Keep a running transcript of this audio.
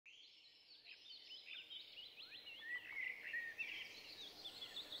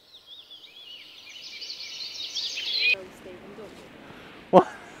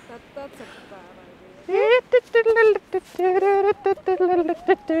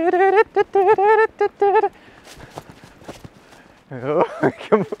Oh,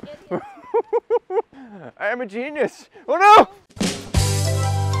 come on. I am a genius. Oh no!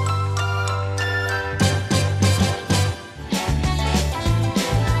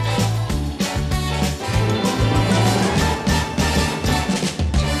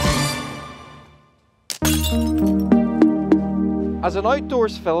 As an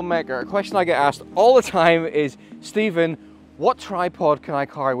outdoors filmmaker, a question I get asked all the time is, Stephen, what tripod can I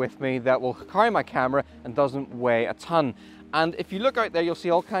carry with me that will carry my camera and doesn't weigh a ton? And if you look out there, you'll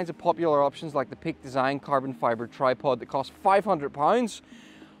see all kinds of popular options like the Peak Design carbon fiber tripod that costs £500.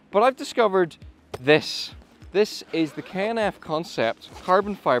 But I've discovered this. This is the K&F Concept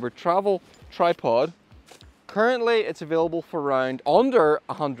carbon fiber travel tripod. Currently, it's available for around under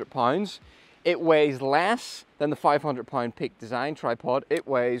 £100. It weighs less than the £500 Peak Design tripod. It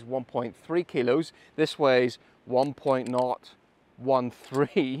weighs 1.3 kilos. This weighs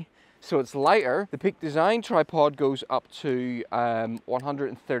 1.013, so it's lighter. The Peak Design tripod goes up to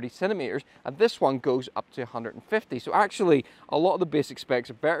 130 centimeters, and this one goes up to 150. So actually, a lot of the basic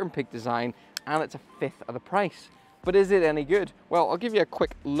specs are better in Peak Design, and it's a fifth of the price. But is it any good? Well, I'll give you a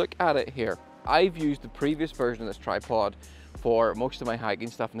quick look at it here. I've used the previous version of this tripod for most of my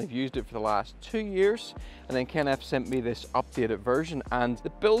hiking stuff, and I've used it for the last 2 years, and then K&F sent me this updated version, and the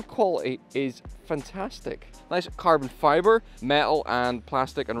build quality is fantastic. Nice carbon fiber, metal and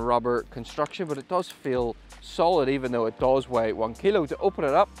plastic and rubber construction, but it does feel solid even though it does weigh 1 kilo. To open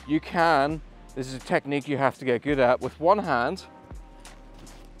it up, you can, this is a technique you have to get good at, with one hand,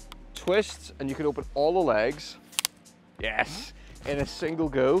 twist, and you can open all the legs, yes, in a single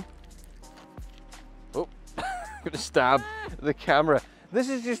go. I'm going to stab the camera. This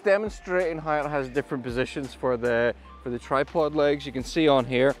is just demonstrating how it has different positions for the tripod legs. You can see on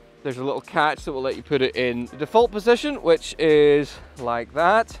here, there's a little catch that will let you put it in the default position, which is like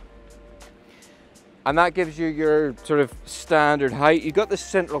that. And that gives you your sort of standard height. You've got the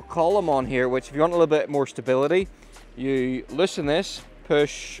central column on here, which if you want a little bit more stability, you loosen this,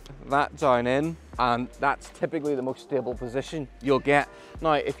 push that down in, and that's typically the most stable position you'll get.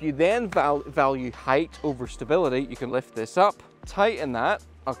 Now, if you then value height over stability, you can lift this up, tighten that.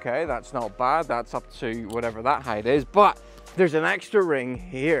 Okay, that's not bad. That's up to whatever that height is, but there's an extra ring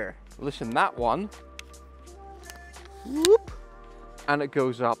here. Listen, that one, whoop, and it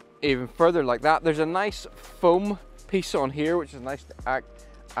goes up even further like that. There's a nice foam piece on here, which is nice to act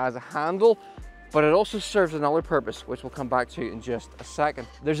as a handle, but it also serves another purpose, which we'll come back to in just a second.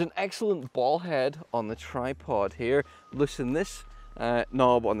 There's an excellent ball head on the tripod here. Loosen this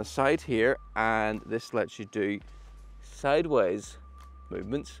knob on the side here, and this lets you do sideways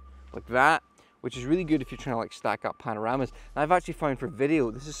movements like that, which is really good if you're trying to like stack up panoramas. And I've actually found for video,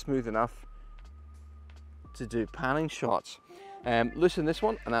 this is smooth enough to do panning shots. Loosen this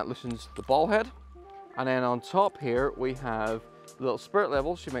one, and that loosens the ball head. And then on top here, we have little spirit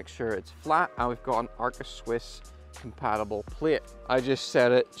levels to make sure it's flat, and we've got an Arca Swiss compatible plate. I just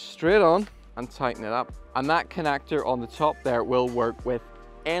set it straight on and tighten it up, and that connector on the top there will work with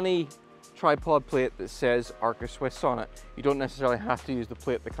any tripod plate that says Arca Swiss on it. You don't necessarily have to use the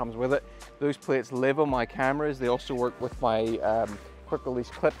plate that comes with it. Those plates live on my cameras. They also work with my quick release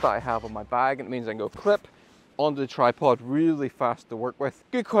clip that I have on my bag, and it means I can go clip onto the tripod really fast to work with.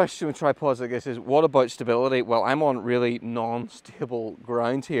 Good question with tripods like this is, what about stability? Well, I'm on really non-stable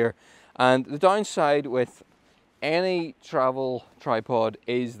ground here, and the downside with any travel tripod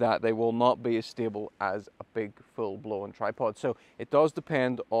is that they will not be as stable as a big full-blown tripod. So it does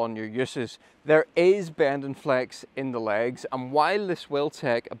depend on your uses. There is bend and flex in the legs, and while this will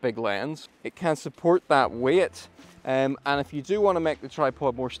take a big lens, it can support that weight. And if you do want to make the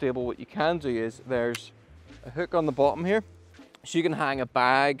tripod more stable, what you can do is there's a hook on the bottom here, so you can hang a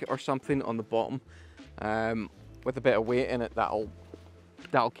bag or something on the bottom with a bit of weight in it. That'll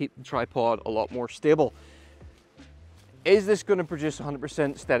keep the tripod a lot more stable. Is this going to produce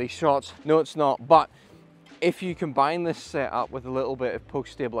 100% steady shots? No, it's not. But if you combine this setup with a little bit of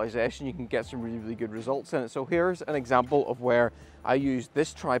post stabilization, you can get some really, really good results in it. So here's an example of where I used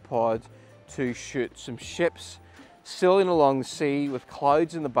this tripod to shoot some ships sailing along the sea with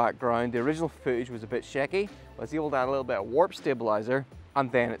clouds in the background. The original footage was a bit shaky. I was able to add a little bit of warp stabilizer,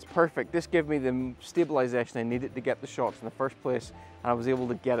 and then it's perfect. This gave me the stabilization I needed to get the shots in the first place, and I was able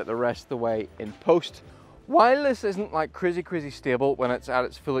to get it the rest of the way in post. While this isn't like crazy stable when it's at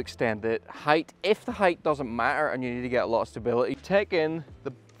its full extended height, if the height doesn't matter and you need to get a lot of stability, take in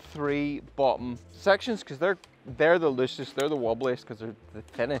the 3 bottom sections, because they're the loosest, they're the wobbliest because they're the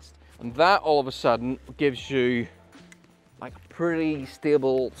thinnest, and that all of a sudden gives you like a pretty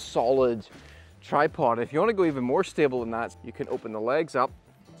stable, solid tripod. If you want to go even more stable than that, you can open the legs up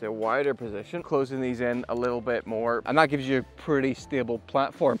to a wider position, closing these in a little bit more, and that gives you a pretty stable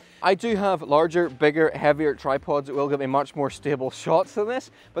platform. I do have larger, bigger, heavier tripods that will give me much more stable shots than this,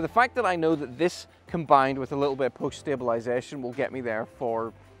 but the fact that I know that this combined with a little bit of post-stabilization will get me there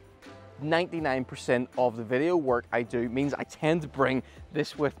for 99% of the video work I do means I tend to bring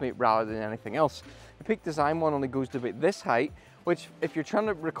this with me rather than anything else. The Peak Design one only goes to about this height, which if you're trying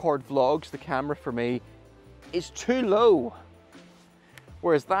to record vlogs, the camera for me is too low.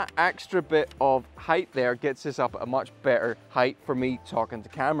 Whereas that extra bit of height there gets us up at a much better height for me talking to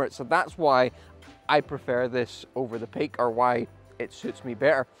camera. So that's why I prefer this over the Peak, or why it suits me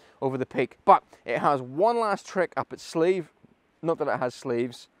better over the Peak. But it has one last trick up its sleeve, not that it has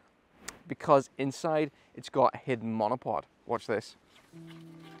sleeves, because inside it's got a hidden monopod. Watch this.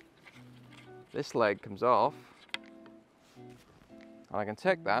 This leg comes off, and I can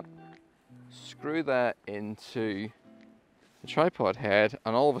take that, screw that into the tripod head,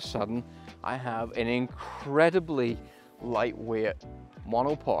 and all of a sudden I have an incredibly lightweight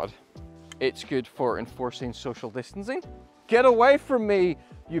monopod. It's good for enforcing social distancing. Get away from me,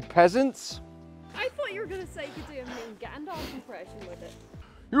 you peasants! I thought you were going to say you could do a mean Gandalf impression with it.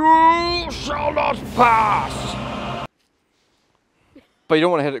 You shall not pass! But you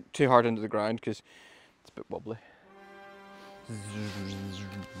don't want to hit it too hard into the ground because it's a bit wobbly.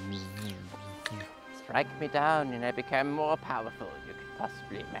 Strike me down and I become more powerful than you could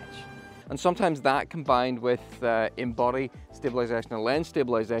possibly imagine. And sometimes that combined with in-body stabilization and lens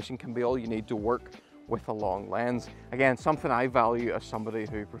stabilization can be all you need to work with a long lens. Again, something I value as somebody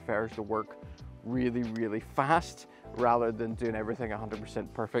who prefers to work really, really fast rather than doing everything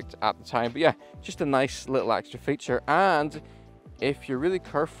 100% perfect at the time. But yeah, just a nice little extra feature. And if you're really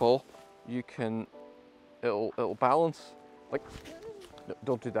careful, you can, it'll balance. Like, no,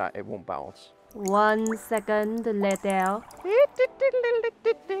 don't do that, it won't balance. 1 second later.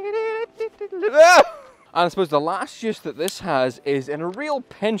 And I suppose the last use that this has is in a real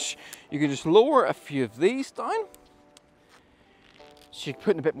pinch, you can just lower a few of these down. So you're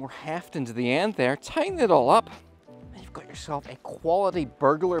putting a bit more heft into the end there, tighten it all up, and you've got yourself a quality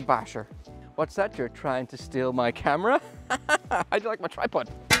burglar basher. What's that? You're trying to steal my camera? How'd you like my tripod?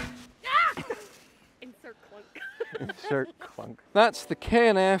 Insert clunk. Insert clunk. That's the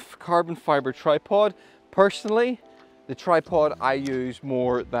K&F carbon fiber tripod. Personally, the tripod I use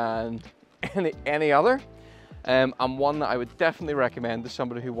more than any other. And one that I would definitely recommend to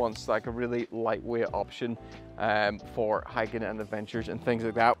somebody who wants like a really lightweight option for hiking and adventures and things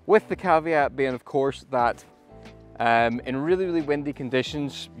like that. With the caveat being, of course, that in really, really windy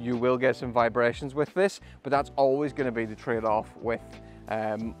conditions, you will get some vibrations with this, but that's always going to be the trade-off with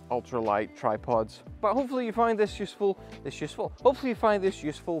ultralight tripods. But hopefully you find this useful. Hopefully you find this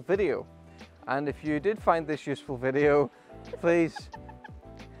useful video. And if you did find this useful video, please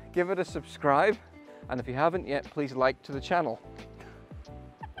give it a subscribe. And if you haven't yet, please like to the channel.